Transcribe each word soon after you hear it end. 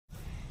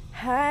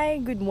Hi,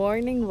 good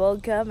morning,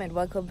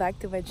 welcome back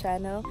to my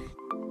channel.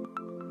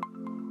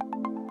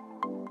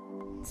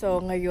 So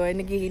ngayon,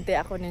 naghihintay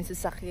ako ng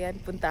sasakyan.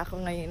 Punta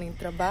ako ngayon ng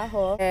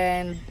trabaho.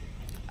 And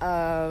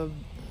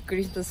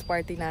Christmas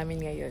party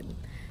namin ngayon.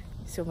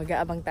 So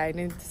mag-aabang tayo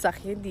ng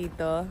sasakyan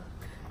dito.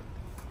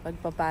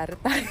 Magpapara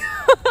tayo.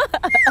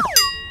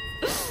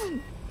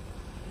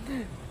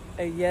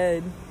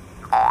 Ayan.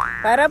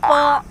 Para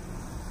po!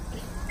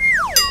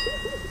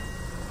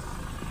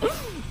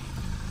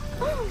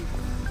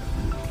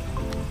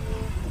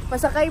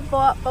 Pasakay po,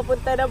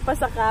 papunta ng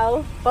Pasakaw,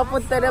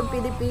 papunta ng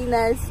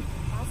Pilipinas.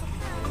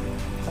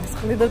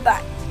 Pasok nito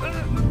tayo.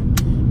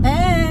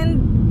 And,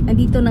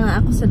 andito na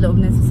nga ako sa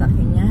loob ng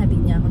sasakyan niya. Hatid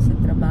niya ako sa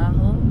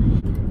trabaho.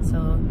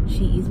 So,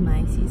 she is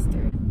my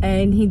sister.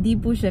 And hindi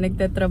po siya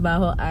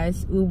nagtatrabaho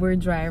as Uber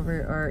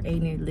driver or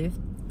any Lyft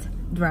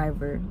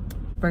driver.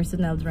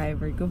 Personal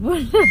driver ko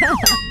po.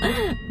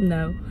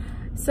 No.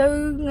 So,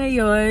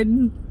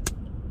 ngayon,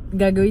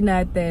 gagawin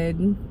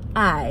natin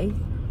ay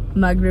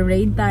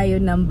magre-raid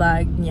tayo ng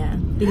bag niya.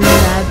 Tingnan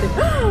natin.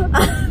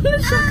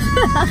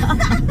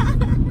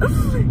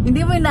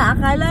 Hindi mo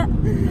inaakala?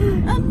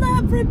 I'm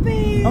not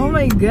prepared. Oh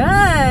my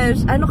gosh!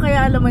 Ano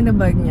kaya alam mo na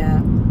bag niya?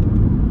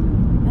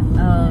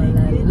 Oh,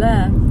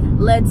 lala.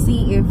 Let's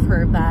see if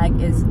her bag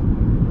is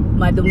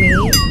madumi,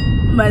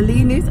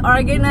 malinis,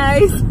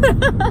 organized.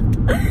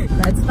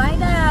 Let's find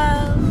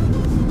out.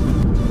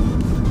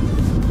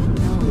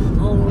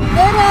 Oh.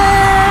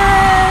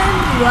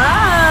 Wow!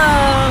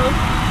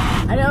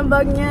 Ano ang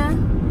bag niya?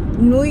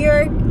 New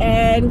York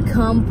and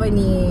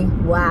Company.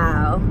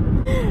 Wow.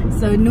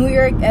 So, New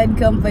York and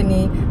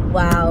Company.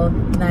 Wow.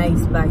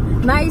 Nice bag.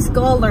 Nice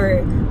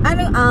color.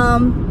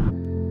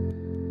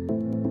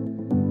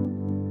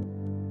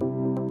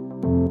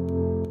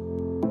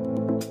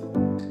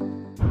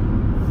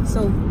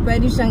 So,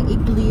 pwede siyang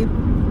i-clip,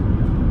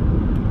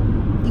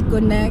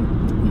 i-connect,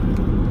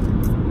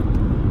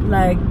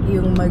 like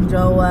yung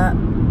magjowa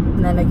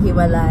na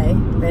naghiwalay,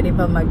 pwede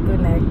pa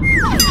mag-connect.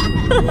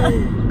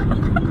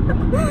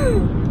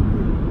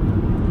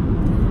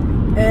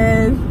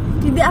 And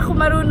hindi ako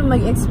marunong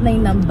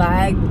mag-explain ng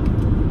bag.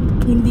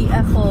 Hindi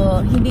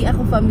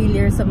ako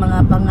familiar sa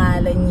mga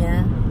pangalan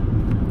niya.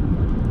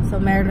 So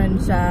meron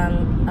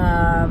siyang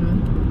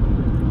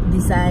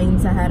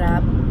design sa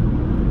harap.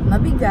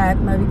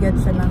 Mabigat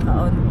siya ng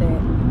kaunti.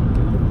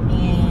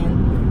 And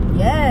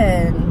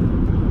yan.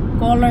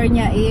 Color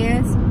niya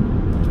is,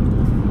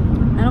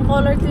 anong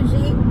color to,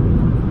 G?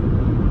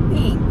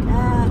 Pink.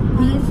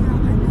 Pink?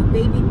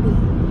 Baby pink.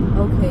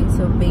 Okay,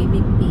 so baby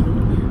pink.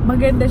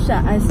 Maganda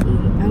siya as in.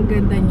 Ang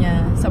ganda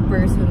niya sa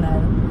personal.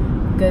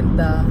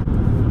 Ganda.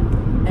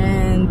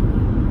 And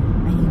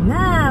ayun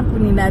na.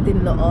 Kunin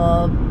natin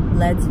loob.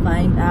 Let's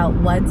find out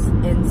what's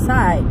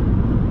inside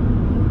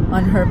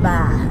on her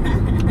bag.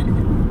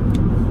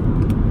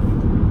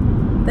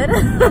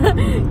 Tada!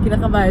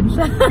 Kinakabahan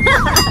siya.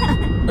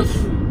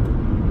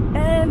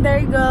 And there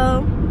you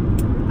go.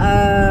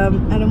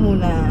 Ano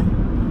muna?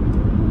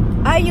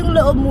 Yung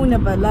loob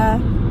muna pala.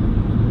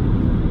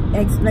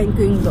 Explain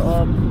ko yung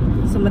loob.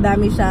 So,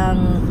 madami siyang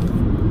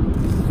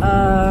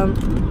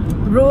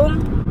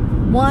room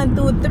 1,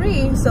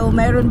 2, 3. So,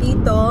 meron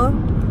dito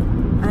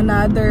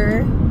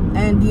another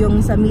and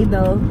yung sa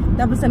middle.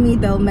 Tapos sa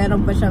middle,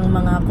 meron pa siyang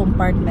mga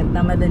compartment na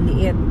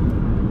malaliit.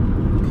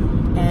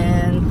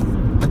 And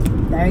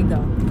there you go.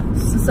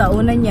 So, sa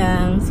una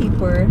niyang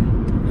zipper.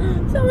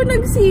 Sa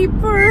unang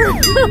zipper.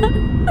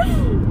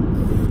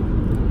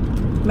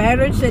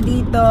 Meron siya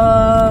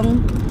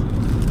ditong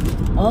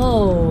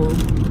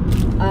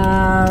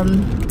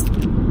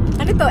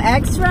ano to?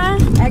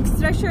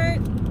 Extra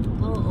shirt?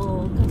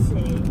 Oo,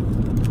 kasi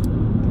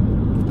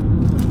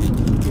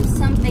if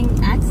something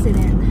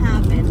accident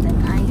happened, then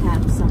I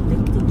have something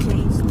to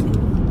change to.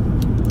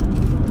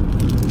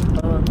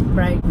 Oh,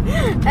 right.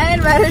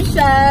 And meron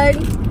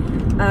siyang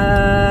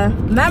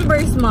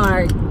Members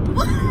Mark.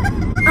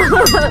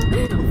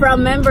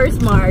 From Members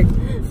Mark.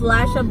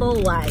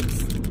 Flashable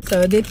wipes.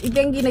 So, ito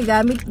yung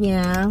ginagamit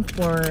niya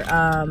for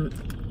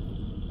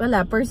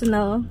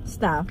personal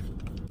stuff.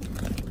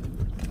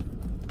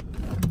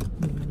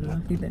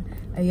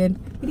 Ayan.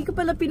 Hindi ko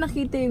pala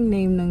pinakita yung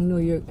name ng New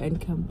York and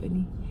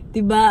Company.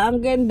 Diba? Ang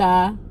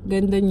ganda.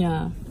 Ganda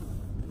niya.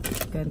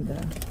 Ganda.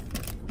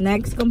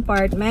 Next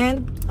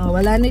compartment. Oh,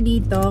 wala na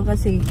dito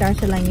kasi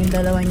kasya lang yung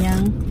dalawa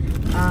niyang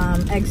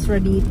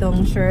extra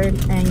ditong shirt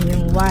and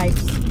yung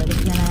wipes.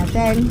 Balik na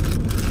natin.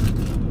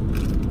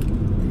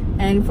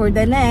 And for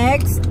the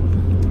next,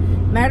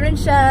 meron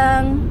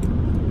siyang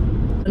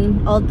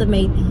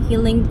Ultimate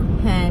Healing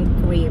Hand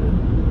Cream.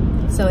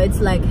 So,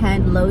 it's like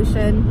hand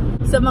lotion.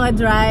 Sa mga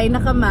dry na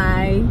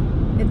kamay,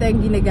 ito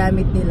yung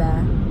ginagamit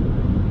nila.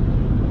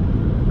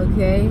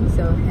 Okay?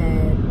 So,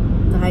 head.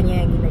 Sa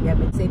kanya yung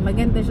ginagamit. So,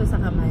 maganda siya sa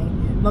kamay.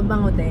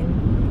 Mabango din.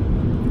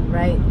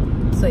 Right?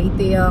 So,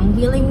 ito yung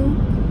healing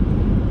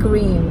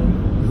cream.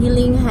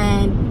 Healing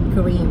hand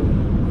cream.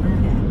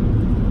 Okay.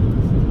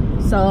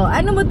 So,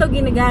 ano mo to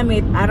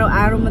ginagamit?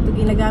 Araw-araw mo to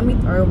ginagamit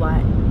or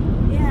what?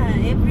 Yeah,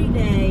 every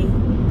day.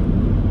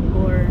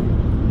 Or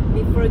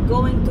for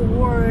going to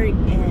work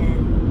and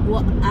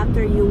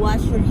after you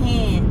wash your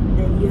hand,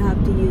 then you have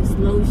to use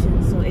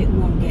lotion so it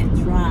won't get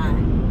dry.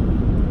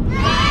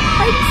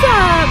 Ay,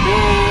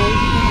 sabi!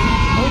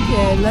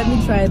 Okay, let me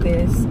try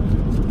this.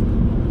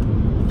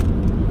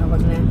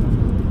 Wag na.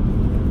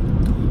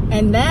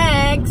 And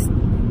next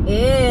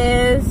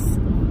is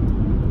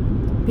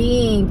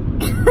Pink.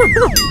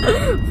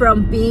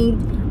 From Pink,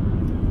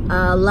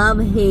 Love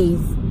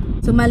Haze.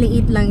 So,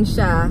 maliit lang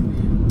siya.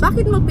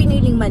 Bakit mo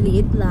piniling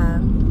maliit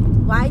lang?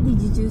 Why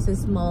did you choose a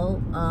small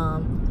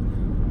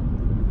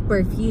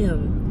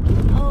perfume?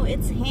 Oh,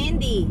 it's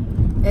handy.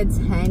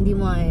 It's handy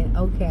one.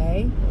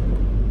 Okay.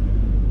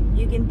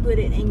 You can put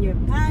it in your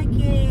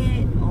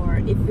pocket,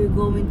 or if you're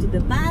going to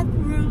the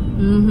bathroom.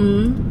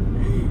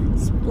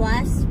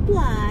 Splash,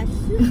 splash.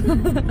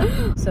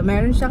 So,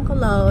 meron siyang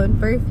cologne,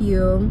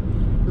 perfume,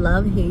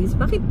 Love Haze.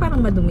 Bakit parang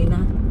madumi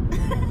na?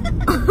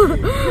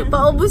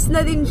 Paubos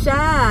na din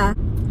siya.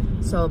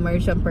 So,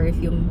 meron siyang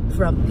perfume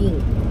from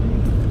Pink.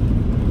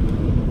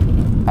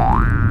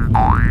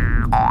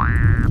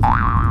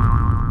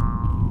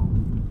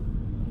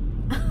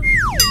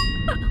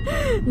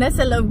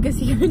 Nasa loob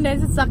kasi yung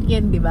nasa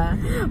sakyan, di ba?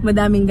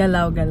 Madaming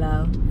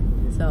galaw-galaw.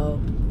 So,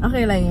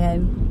 okay lang yan.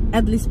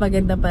 At least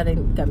maganda pa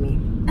rin kami.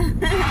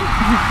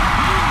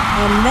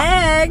 And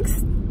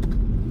next,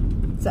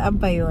 saan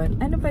pa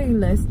yun? Ano pa yung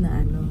last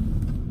na ano?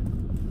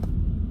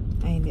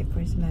 Ay, hindi.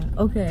 Personal.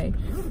 Okay.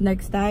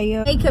 Next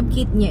tayo. Makeup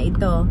kit niya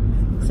ito.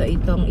 So,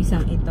 itong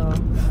isang ito.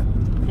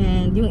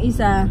 And yung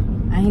isa,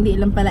 hindi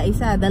lang pala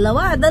isa.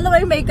 Dalawa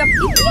yung makeup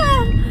kit niya.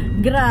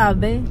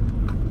 Grabe.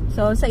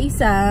 So, sa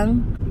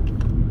isang,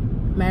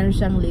 meron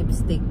siyang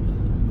lipstick.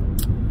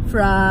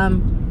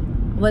 From,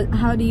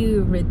 how do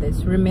you read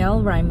this?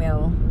 Rimmel?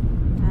 Rimmel?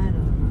 I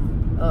don't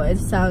know. Oh, it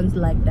sounds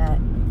like that.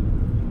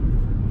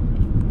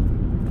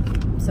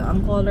 So,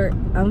 ang color,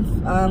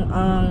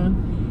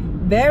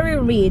 very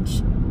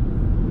rich.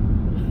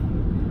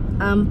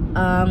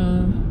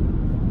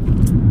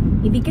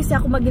 Hindi kasi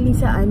ako magaling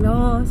sa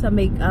sa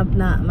makeup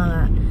na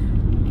mga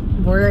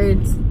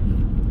words.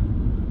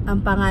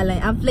 Ang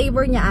pangalan, ang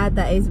flavor niya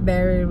ata is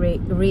very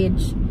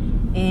rich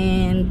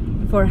and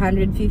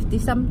 450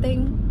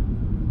 something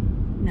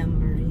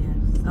number,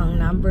 yes. Ang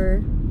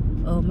number.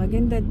 Oh,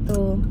 maganda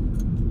to.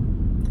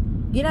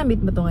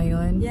 Ginamit mo to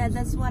ngayon? Yeah,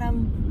 that's what I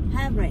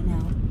have right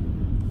now.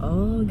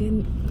 Oh,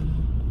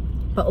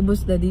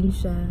 paubos na din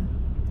siya.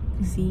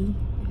 See?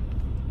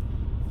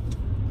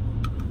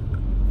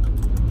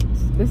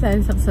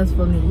 Kasi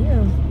successful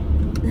niyo.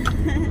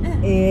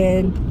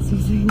 And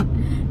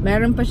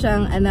meron pa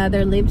siyang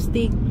another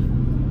lipstick.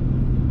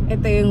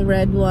 Ito yung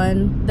red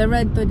one. The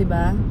red to, di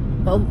ba?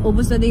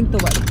 Paubos na din to.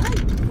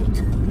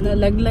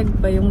 Nalaglag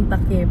pa yung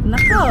takip.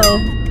 Nako!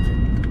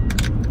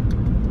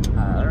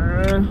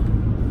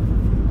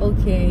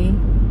 Okay.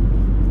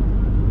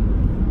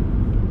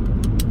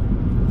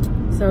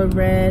 So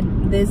red.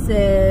 This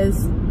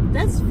is...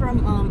 That's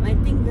from, I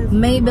think that's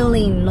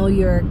Maybelline, New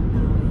York.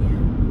 Oh, yeah.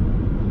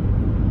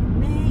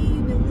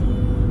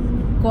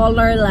 Maybelline.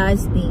 Color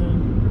lasting.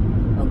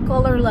 Oh,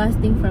 color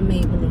lasting from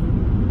Maybelline.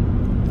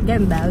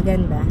 Ganda,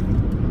 ganda.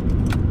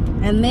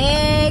 And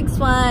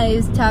next one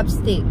is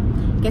chapstick.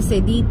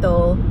 Kasi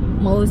dito,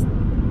 most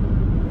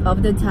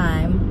of the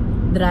time,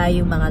 dry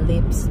yung mga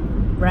lips.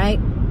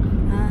 Right?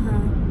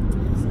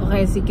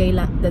 Okay, si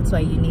Kayla, that's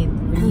why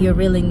you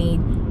really need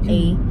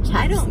a chapstick.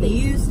 I don't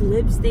use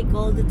lipstick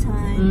all the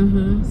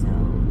time. So,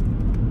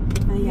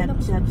 if I have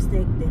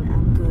chapstick, then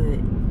I'm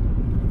good.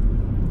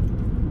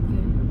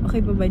 Okay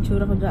pa ba yung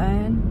tsura ko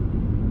dyan?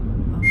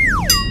 Okay.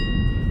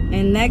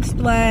 And next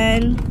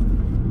one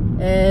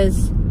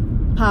is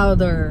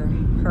powder.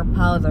 Her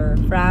powder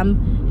from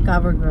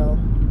CoverGirl.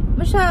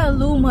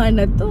 Luma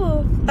na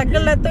to.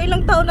 Tagal na to.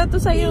 Ilang taon na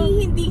to sa'yo?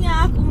 Hindi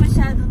nga ako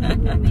masyado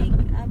nag-make.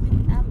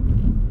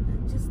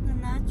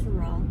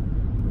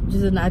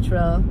 Just a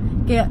natural.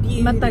 Kaya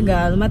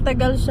matagal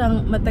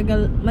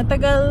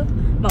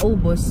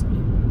maubos.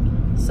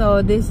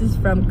 So this is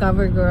from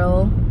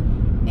CoverGirl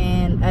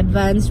and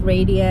Advanced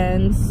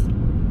Radiance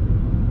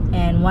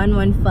and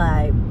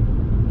 115.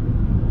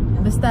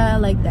 Basta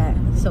like that.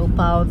 So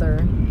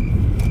powder.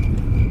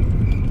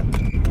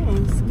 Oh,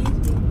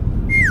 excuse me.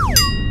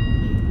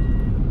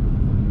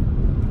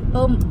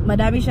 Oh,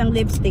 madami siyang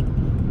lipstick.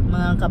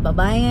 Mga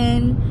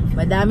kababayan,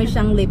 madami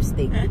siyang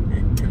lipstick.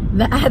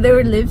 The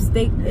other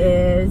lipstick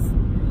is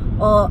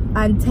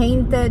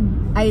Untainted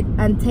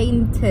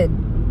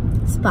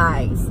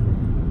Spice.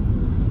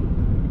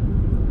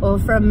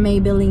 From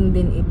Maybelline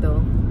din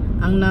ito.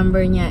 Ang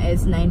number niya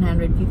is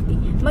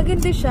 950.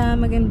 Maganda siya,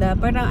 maganda.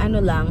 Parang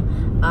ano lang,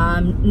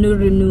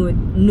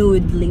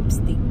 nude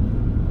lipstick.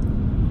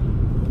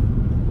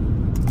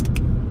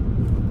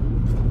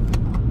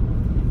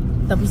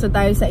 Tapos na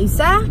tayo sa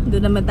isa.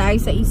 Doon naman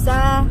tayo sa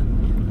isa.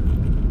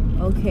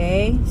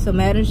 Okay. So,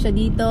 meron siya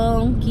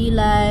ditong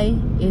kilay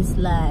is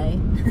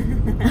lie.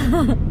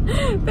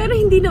 Pero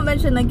hindi naman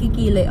siya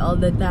nagkikilay all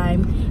the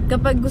time.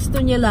 Kapag gusto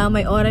niya lang,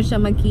 may oras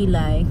siya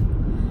magkilay.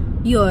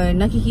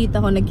 Yun, nakikita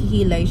ko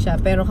nagkikilay siya.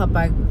 Pero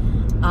kapag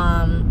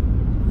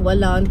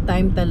walang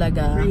time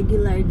talaga.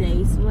 Regular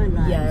days,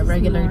 wala. Yeah,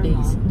 regular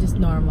days. Just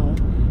normal.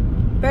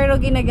 Pero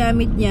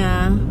ginagamit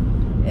niya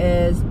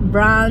is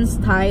brown,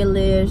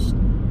 stylish,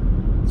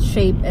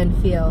 shape and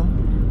feel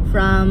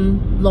from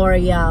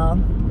L'Oreal.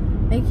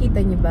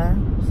 Nakikita niyo ba?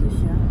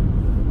 Social.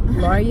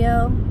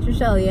 L'Oreal?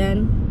 Social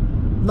yan.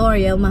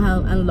 L'Oreal,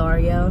 mahal ang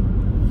L'Oreal.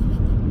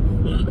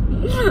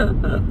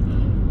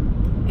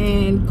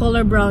 And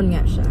color brown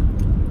nga siya.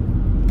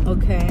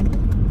 Okay.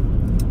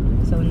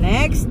 So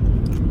next,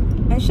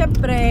 ay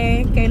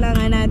syempre,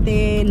 kailangan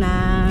natin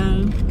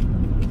ng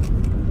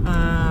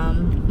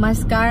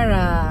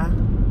mascara.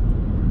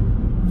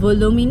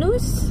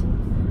 Voluminous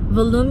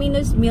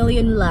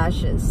Million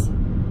Lashes.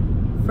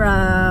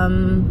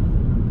 From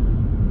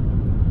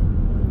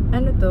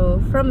ano to?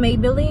 From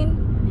Maybelline?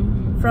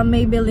 From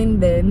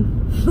Maybelline din.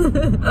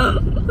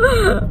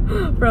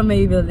 From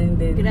Maybelline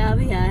din.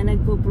 Grabe ha,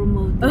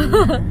 nagpo-promote.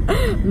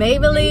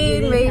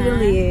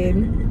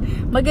 Maybelline.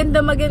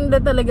 Maganda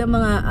talaga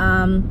mga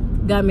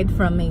gamit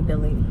from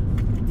Maybelline.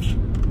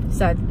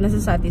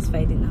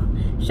 Nasa-satisfy din ako.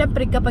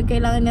 Syempre, kapag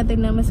kailangan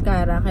natin ng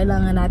mascara,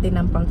 kailangan natin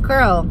ng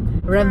pang-curl.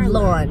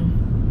 Revlon.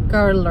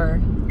 Curler.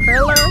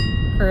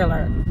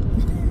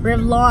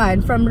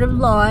 Revlon. From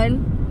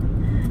Revlon.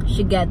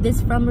 She got this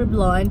from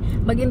Revlon.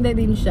 Maganda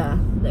din siya.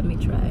 Let me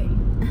try.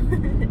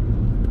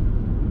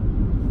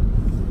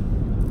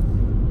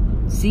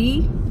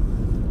 See?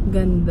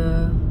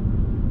 Ganda.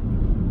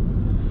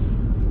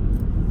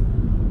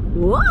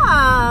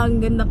 Wow! Ang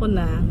ganda ko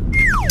na.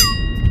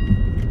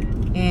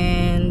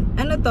 And,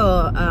 ano to?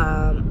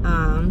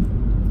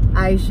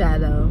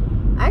 Eyeshadow.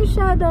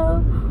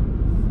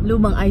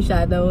 Lumang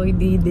eyeshadow.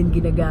 Hindi din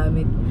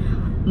ginagamit.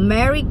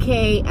 Mary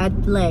Kay at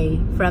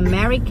Play. From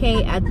Mary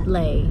Kay at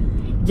Play.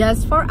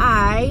 Just for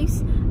eyes,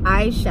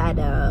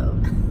 eyeshadow.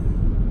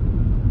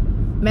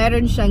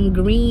 Meron siyang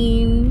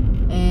green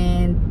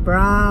and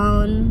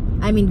brown.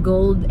 I mean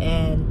gold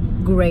and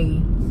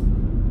gray.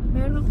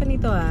 Meron pa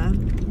nito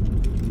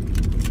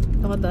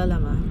Ito ko to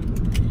alam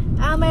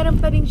meron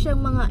pa rin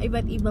siyang mga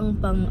iba't ibang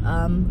pang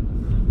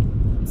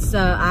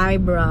sa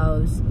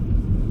eyebrows.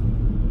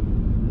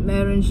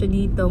 Meron siya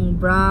ditong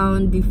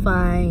brown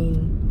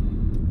define.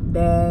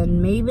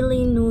 Then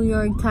Maybelline New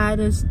York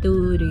Tattoo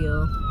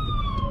Studio.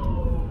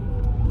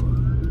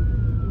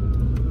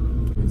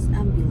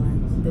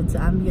 That's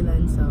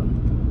ambulance. So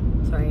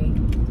sorry.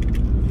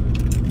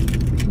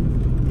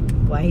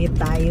 Quiet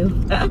tayo.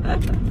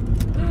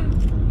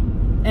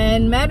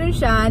 And meron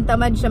siya,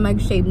 tamad siya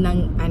mag-shave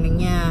ng ano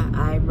niya,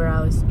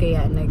 eyebrows,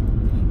 kaya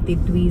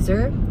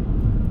nag-tweezer.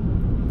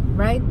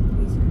 Right?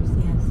 Tweezers,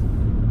 yes.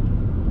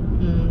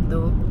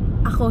 To.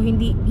 Ako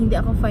hindi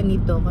ako fan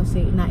nito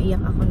kasi naiyak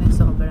ako ng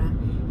sobra.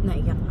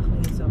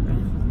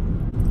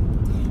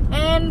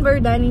 And we're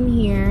done in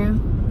here.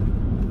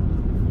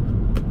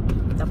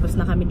 Tapos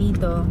na kami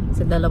dito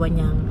sa dalawa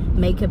niyang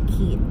makeup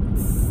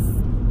kits.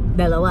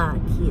 Dalawa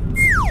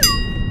kits.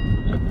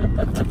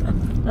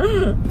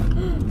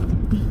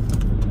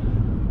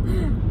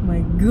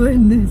 My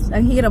goodness.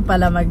 Ang hirap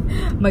pala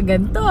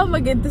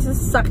maganto sa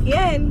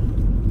sasakyan.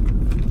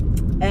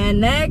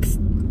 And next,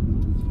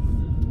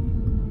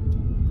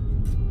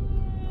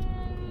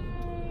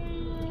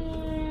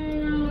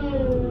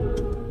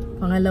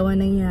 pangalawa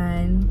na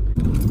yan.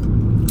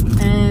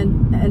 And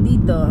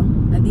andito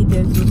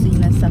yung susi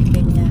na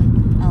sakyan niya.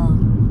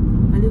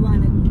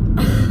 Maliwanag.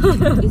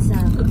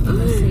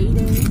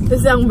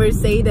 Isang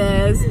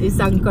Mercedes,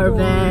 isang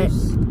Corvette,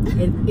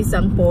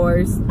 isang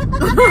Porsche.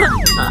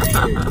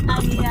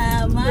 Ang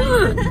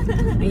yaman.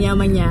 Ang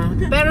yaman niya.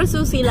 Pero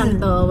susi lang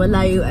to.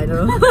 Wala yung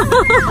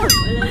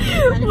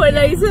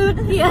wala yung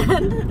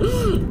sakyan.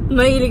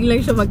 Mahilig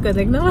lang siya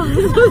mag-connect naman.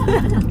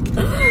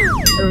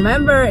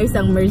 Remember,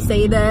 isang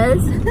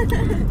Mercedes,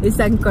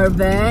 isang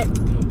Corvette,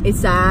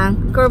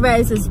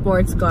 Corvette is a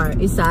sports car,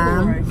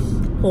 isang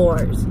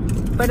Porsche.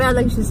 Para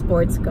lang siya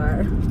sports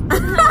car.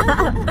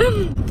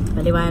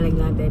 Paliwanag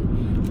natin.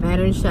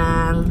 Meron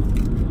siyang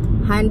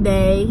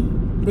Hyundai.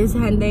 This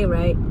Hyundai,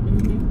 right?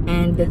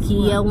 And the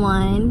Kia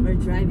one. We're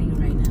driving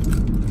right now.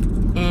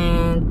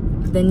 And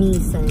the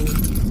Nissan.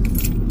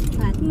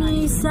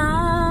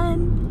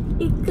 Nissan,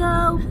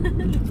 ikaw.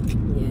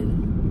 Yan.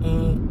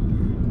 And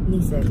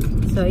Nissan.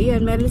 So,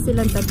 yun. Meron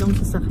silang tatlong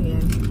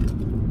sasakyan.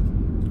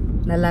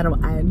 Na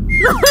laruan.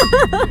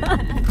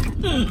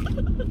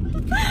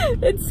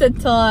 It's a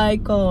toy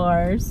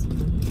course.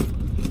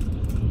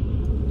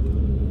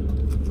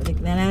 Balik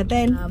na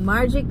natin.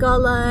 Margie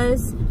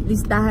Colas,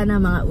 listahan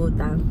ng mga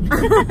utang.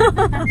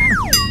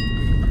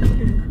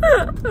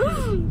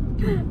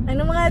 Ano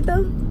mga ito?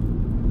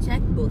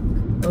 Checkbook.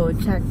 Oh,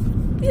 check.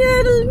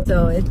 Yeah.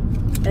 So,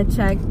 a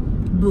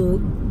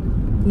checkbook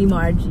ni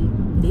Margie.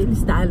 Hindi,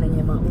 listahan lang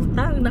niya mga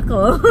utang.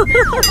 Nako.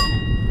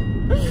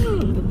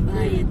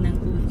 Bayad ng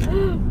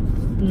utang.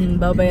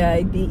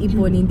 Babaya,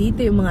 ipunin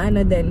dito yung mga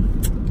ano din.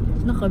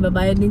 Nako,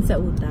 babayad din sa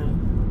utang.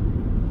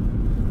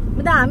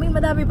 Madami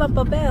pang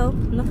papel.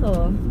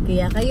 Nako,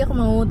 kaya kung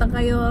mangutang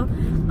kayo,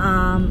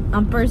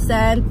 ang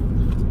percent,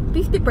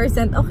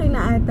 50%, okay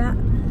na ata.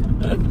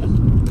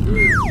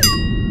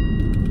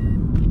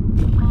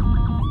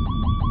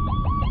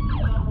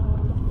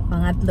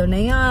 tatlo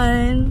na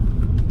yan.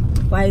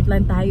 Quiet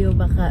lang tayo,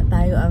 baka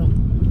tayo ang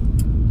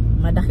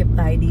madakip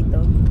tayo dito.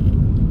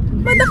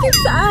 Madakip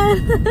saan?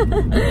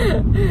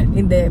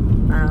 Hindi,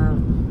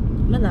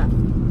 wala.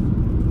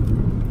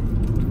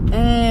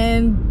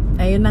 And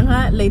ayun na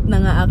nga, late na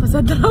nga ako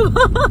sa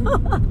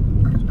trabaho.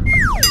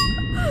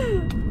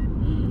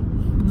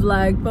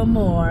 Vlog pa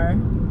more.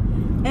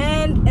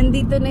 And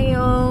andito na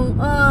yung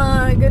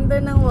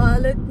ganda ng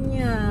wallet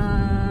niya.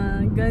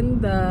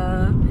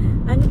 Ganda.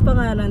 Ano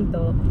pangalan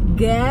to?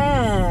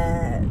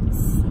 Guess.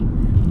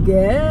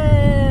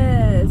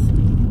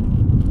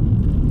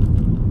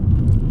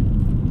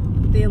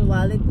 Ito yung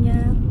wallet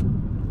niya.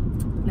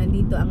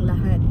 Nandito ang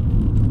lahat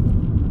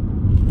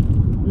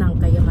ng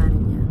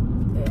kayamanan niya.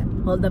 Kaya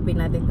hold upin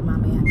natin ito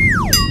mamaya.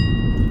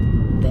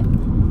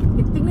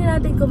 Tingnan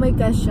natin kung may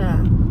cash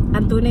siya.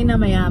 Ang tunay na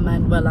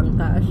mayaman, walang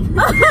cash.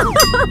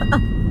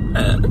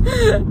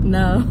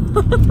 No.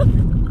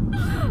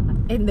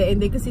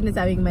 Hindi ko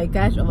sinasabing may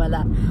cash o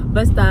wala.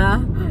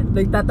 Basta,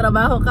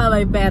 nagtatrabaho ka,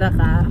 may pera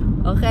ka.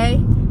 Okay?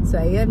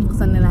 So, ayun,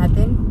 buksan na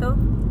natin ito.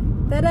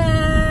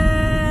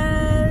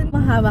 Tadaan!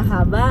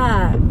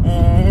 Mahaba-haba.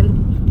 And,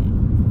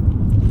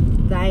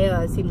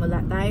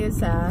 simula tayo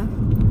sa,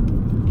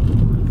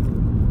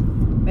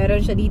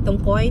 meron siya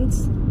ditong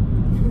coins.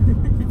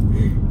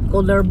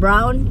 Color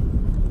brown.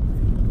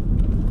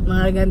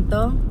 Mga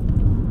ganito.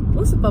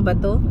 Uso pa ba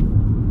to?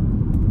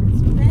 It's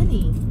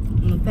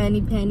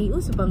penny. Penny.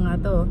 Uso pa nga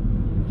to.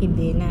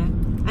 Hindi na.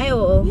 Ay,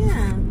 oo.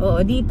 Yeah.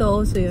 Oo,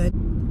 dito. Uso yun.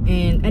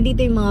 And,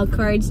 andito yung mga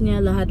cards niya.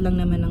 Lahat lang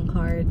naman ng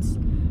cards.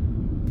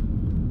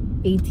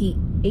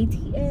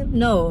 ATM?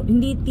 No.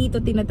 Hindi dito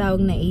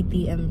tinatawag na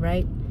ATM,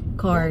 right?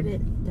 Card.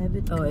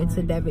 Debit Oh, card. it's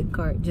a debit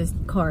card. Just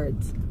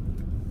cards.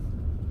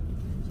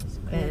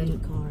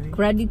 Credit card.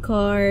 Credit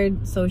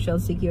card,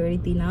 social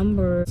security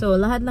number. So,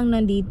 lahat lang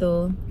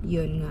nandito,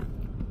 yun nga.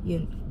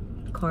 Yun.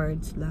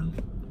 Cards lang.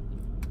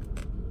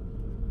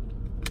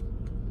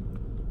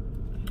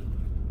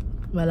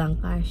 Walang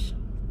cash.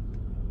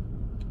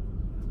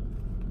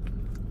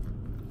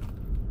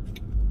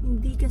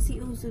 Hindi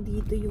kasi uso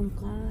dito yung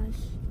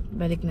cash.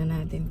 Balik na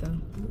natin to.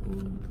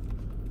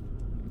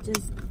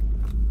 Just,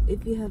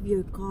 if you have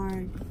your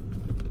card,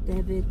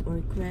 debit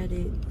or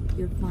credit,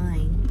 you're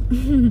fine.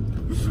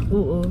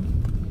 Oo.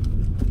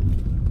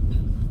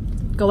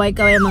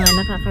 Kaway-kaway mga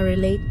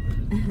nakaka-relate.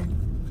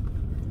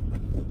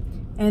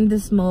 And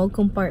the small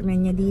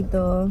compartment niya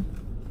dito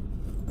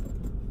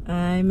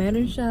ay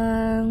meron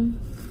siyang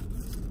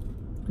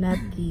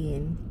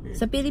napkin.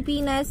 Sa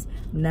Pilipinas,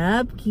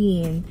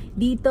 napkin.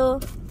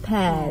 Dito,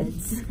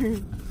 pads.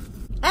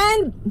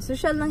 And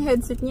social ng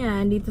headset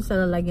niya dito sa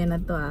lalagyan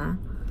na to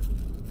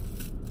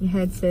Yung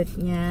headset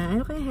niya.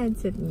 Ano kaya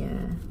headset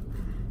niya?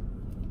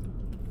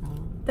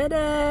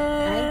 Tada!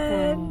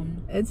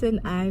 iPhone. It's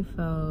an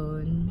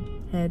iPhone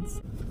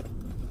headset.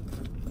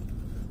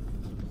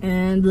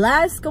 And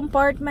last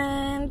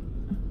compartment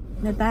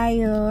na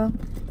tayo.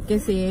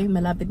 Kasi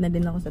malapit na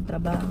din ako sa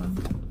trabaho.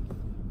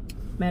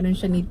 Meron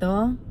siya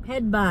nito.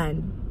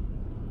 Headband.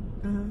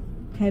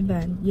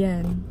 Headband.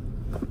 Yan.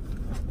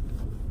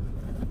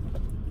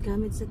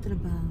 Gamit sa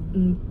trabaho.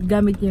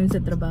 Gamit niya yun sa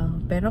trabaho.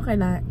 Pero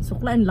kailangan,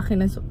 suklan. Laki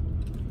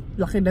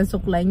ng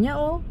suklan niya,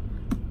 oh.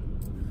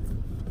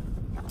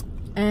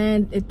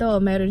 And ito,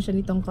 meron siya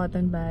nitong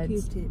cotton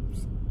buds.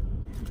 Q-tips.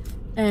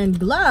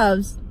 And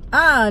gloves.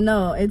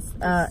 No, it's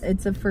a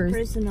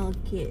personal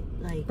kit,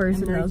 like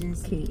personal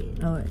emergency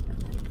kit. Oh,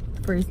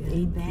 first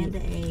aid kit.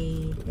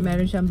 Band-aid.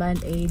 Meron siyang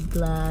band-aid,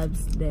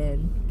 gloves,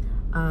 then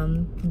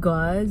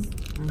gauze,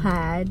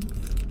 pad.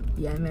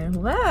 Yan, meron.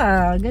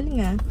 Wow,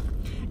 galing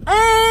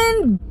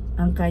And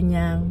ang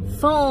kanyang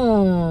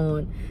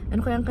phone. Ano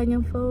kaya ang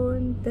kanyang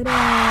phone? Tada!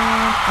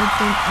 It's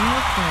an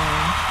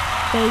iPhone.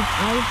 Fake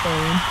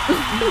iPhone.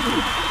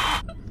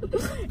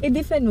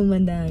 I-defend mo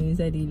man daw yung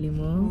sarili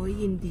mo. Oh,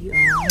 hindi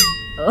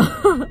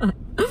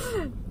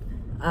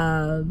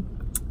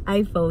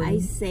iPhone. I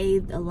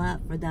saved a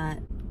lot for that.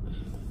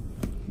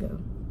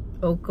 Go.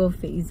 Oh,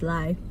 coffee is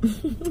life.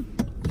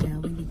 Yeah,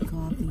 we need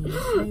coffee.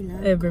 I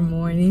love Every coffee.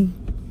 morning.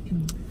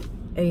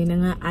 Ayun na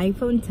nga,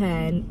 iPhone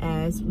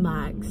XS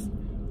Max.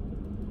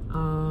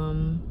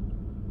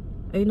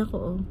 Ayun ako,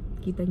 oh.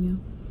 Kita nyo.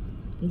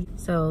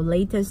 So,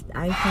 latest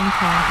iPhone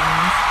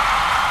XS.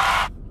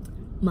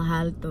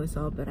 Mahal to,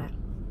 sobra.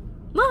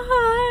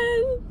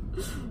 Mahal!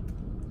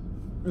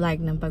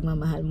 Like ng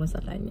pagmamahal mo sa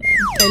kanya.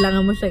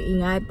 Kailangan mo siyang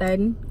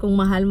ingatan. Kung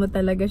mahal mo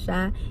talaga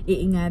siya,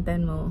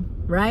 iingatan mo.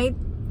 Right?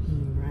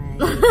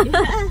 Right.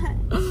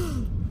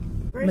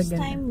 First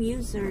time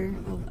user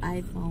of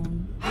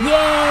iPhone.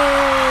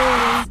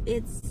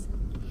 Yay!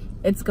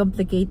 It's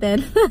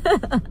complicated.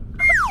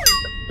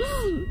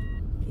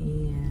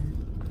 Yeah.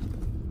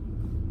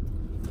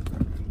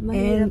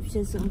 Mahirap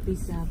siya sa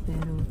umpisa,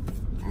 pero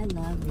I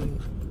love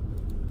it.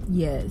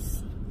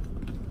 Yes.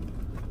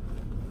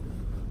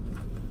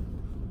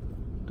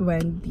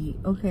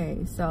 20.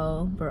 Okay,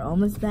 so we're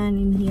almost done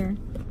in here.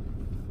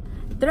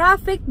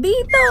 Traffic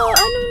dito!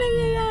 Anong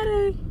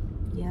nangyayari?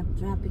 Yep,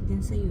 traffic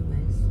din sa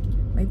US.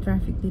 May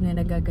traffic din na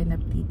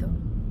nagaganap dito.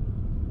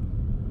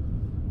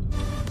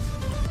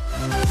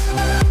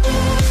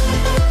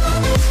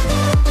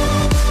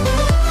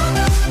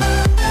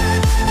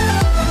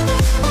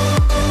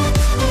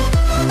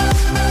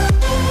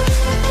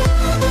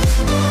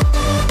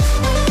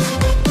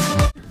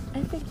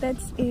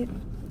 That's it.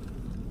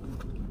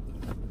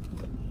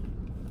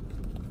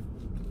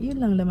 Yun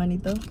lang laman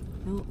ito.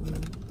 Oo.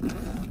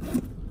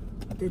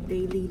 The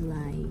daily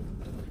life.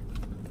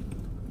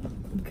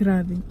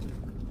 Grabe.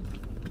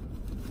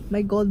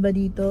 May gold ba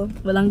dito?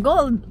 Walang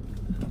gold.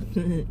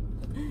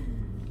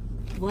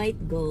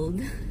 White gold.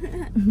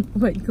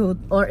 White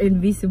gold or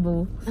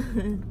invisible.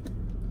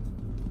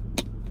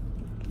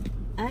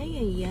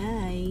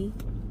 Ay.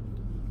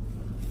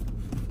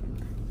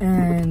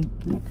 And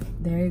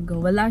there you go.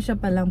 Wala siya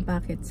palang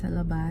packet sa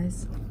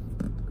labas.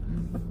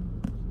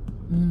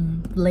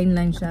 Plain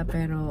lang siya,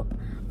 pero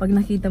pag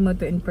nakita mo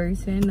to in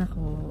person,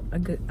 ako,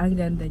 ang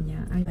ganda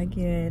niya.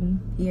 Again,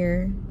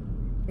 here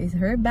is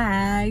her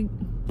bag.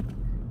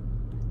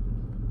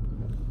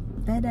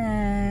 Tada!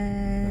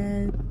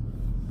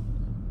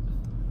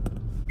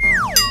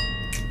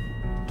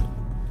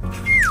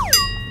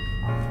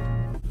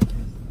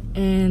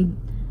 And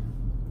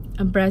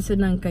ang presyo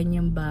ng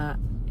kanyang ba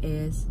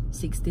is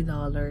 $60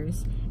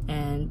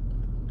 and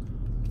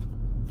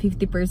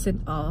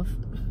 50% off.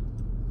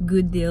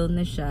 Good deal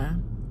na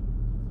siya.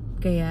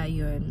 Kaya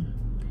yun,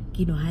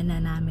 kinuha na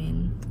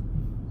namin.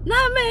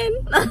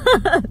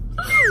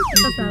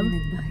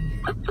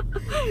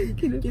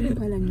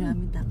 Kinuha lang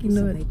namin tapos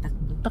sabay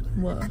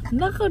takbo.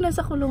 Nako,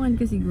 nasa kulungan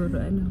ka siguro,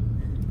 ano.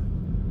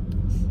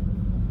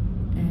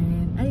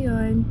 And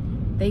ayun,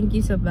 thank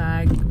you sa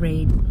bag,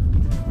 great.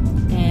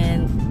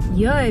 And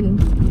yun,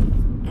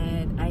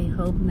 and I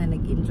hope na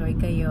nag-enjoy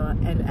kayo,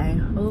 and I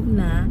hope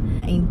na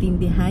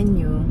naintindihan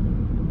nyo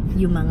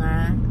yung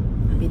mga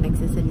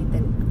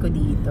pinagsasalitan ko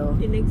dito.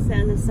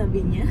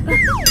 Pinagsasabi niya.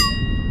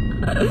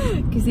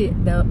 Kasi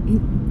daw,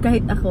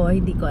 kahit ako,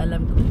 hindi ko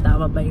alam kung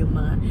tama ba yung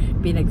mga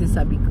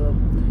pinagsasabi ko.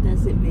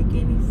 Doesn't make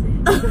any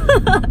sense.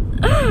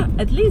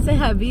 At least I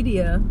have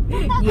video.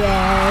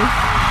 Yes.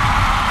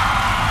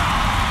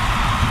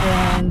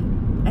 And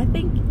I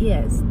think,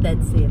 yes,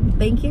 that's it.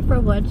 Thank you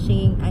for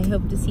watching. I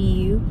hope to see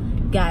you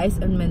guys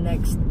on my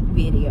next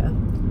video.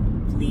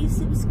 Please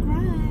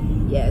subscribe.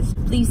 Yes,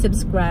 please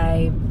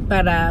subscribe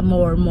para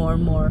more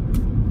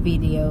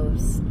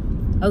videos.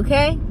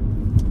 Okay?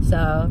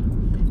 So,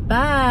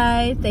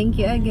 bye.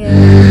 Thank you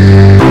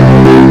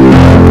again.